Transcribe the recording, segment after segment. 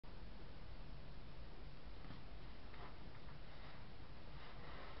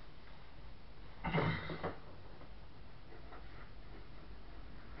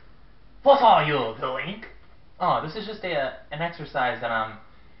What are you doing? Oh, this is just an exercise that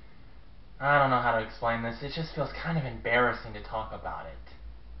I don't know how to explain this. It just feels kind of embarrassing to talk about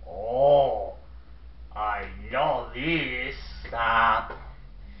it. Oh, I know this. Stop.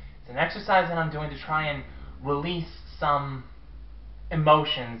 It's an exercise that I'm doing to try and release some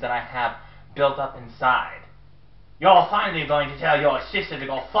emotions that I have built up inside. You're finally going to tell your sister to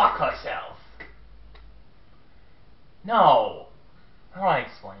go fuck herself. No. How do I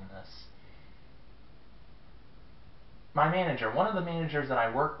explain this? My manager, one of the managers that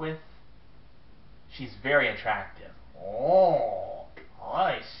I work with, she's very attractive. Oh,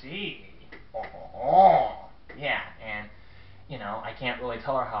 I see. Oh, yeah, and, I can't really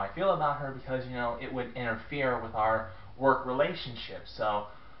tell her how I feel about her because, it would interfere with our work relationship. So,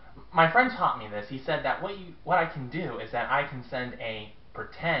 my friend taught me this. He said that what I can do is that I can send a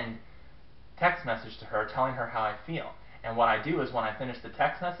pretend text message to her telling her how I feel. And what I do is when I finish the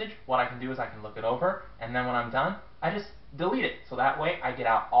text message, what I can do is I can look it over, and then when I'm done, I just delete it. So that way I get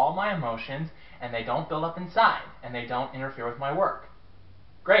out all my emotions, and they don't build up inside, and they don't interfere with my work.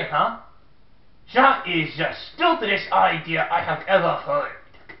 Great, huh? That is the stupidest idea I have ever heard.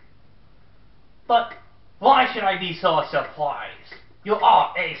 But why should I be so surprised? You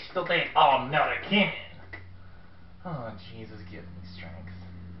are a stupid American. Oh, Jesus, give me strength.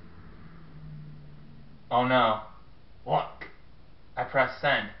 Oh no. What? I pressed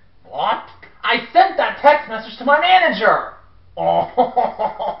send. What? I sent that text message to my manager!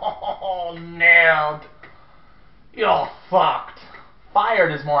 Oh, nailed. You're fucked.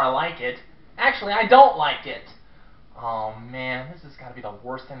 Fired is more like it. Actually, I don't like it. Oh man, this has got to be the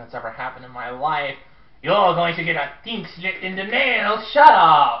worst thing that's ever happened in my life. You're going to get a pink slip in the mail. Shut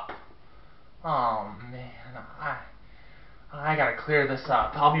up! Oh man, I gotta clear this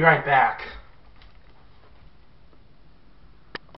up. I'll be right back.